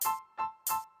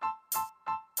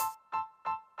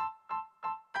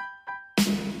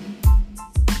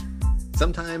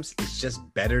sometimes it's just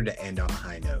better to end on a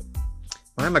high note.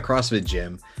 When I'm at CrossFit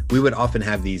gym, we would often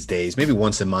have these days, maybe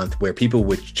once a month, where people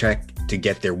would check to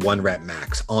get their 1 rep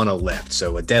max on a lift.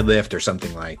 So a deadlift or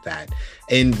something like that.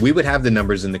 And we would have the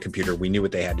numbers in the computer. We knew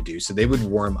what they had to do. So they would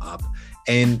warm up.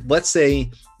 And let's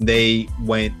say they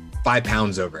went 5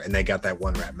 pounds over and they got that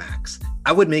 1 rep max.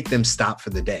 I would make them stop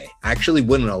for the day. I actually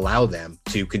wouldn't allow them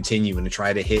to continue and to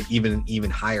try to hit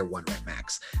even higher 1 rep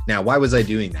max. Now, why was I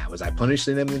doing that? Was I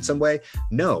punishing them in some way?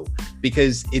 No,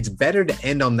 because it's better to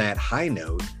end on that high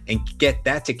note and get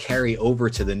that to carry over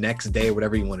to the next day or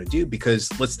whatever you want to do. Because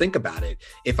let's think about it.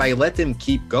 If I let them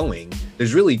keep going,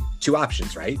 there's really 2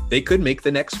 options, right? They could make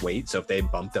the next weight. So if they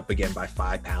bumped up again by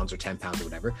 5 pounds or 10 pounds or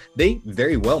whatever, they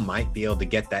very well might be able to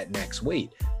get that next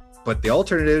weight. But the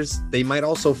alternatives, they might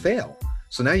also fail.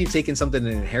 So now you've taken something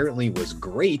that inherently was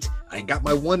great. I got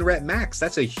my 1 rep max.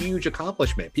 That's a huge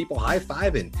accomplishment. People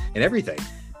high-fiving and everything.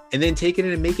 And then taking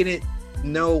it and making it,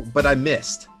 no, but I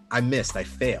missed. I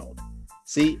failed.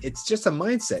 See, it's just a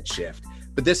mindset shift.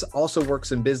 But this also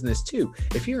works in business too.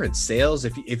 If you're in sales,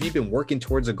 if you've been working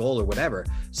towards a goal or whatever,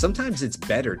 sometimes it's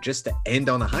better just to end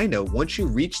on a high note. Once you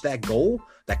reach that goal,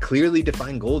 that clearly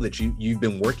defined goal that you've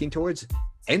been working towards,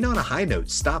 end on a high note.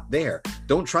 Stop there.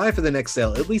 Don't try for the next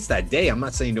sale, at least that day. I'm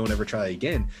not saying don't ever try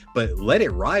again, but let it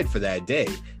ride for that day.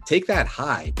 Take that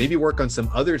high, maybe work on some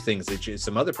other things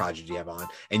some other projects you have on,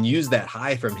 and use that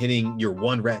high from hitting your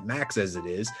 1 rep max as it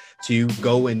is to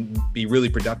go and be really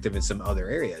productive in some other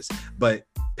areas. But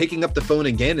picking up the phone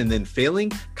again and then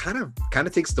failing kind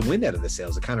of takes the wind out of the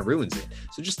sails. It kind of ruins it.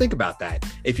 So just think about that.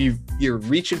 If you're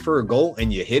reaching for a goal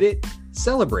and you hit it,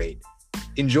 celebrate.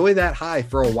 Enjoy that high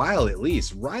for a while, at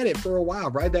least ride it for a while,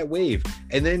 ride that wave.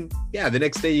 And then, the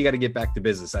next day you got to get back to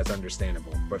business. That's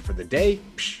understandable. But for the day,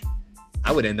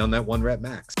 I would end on that 1 rep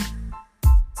max.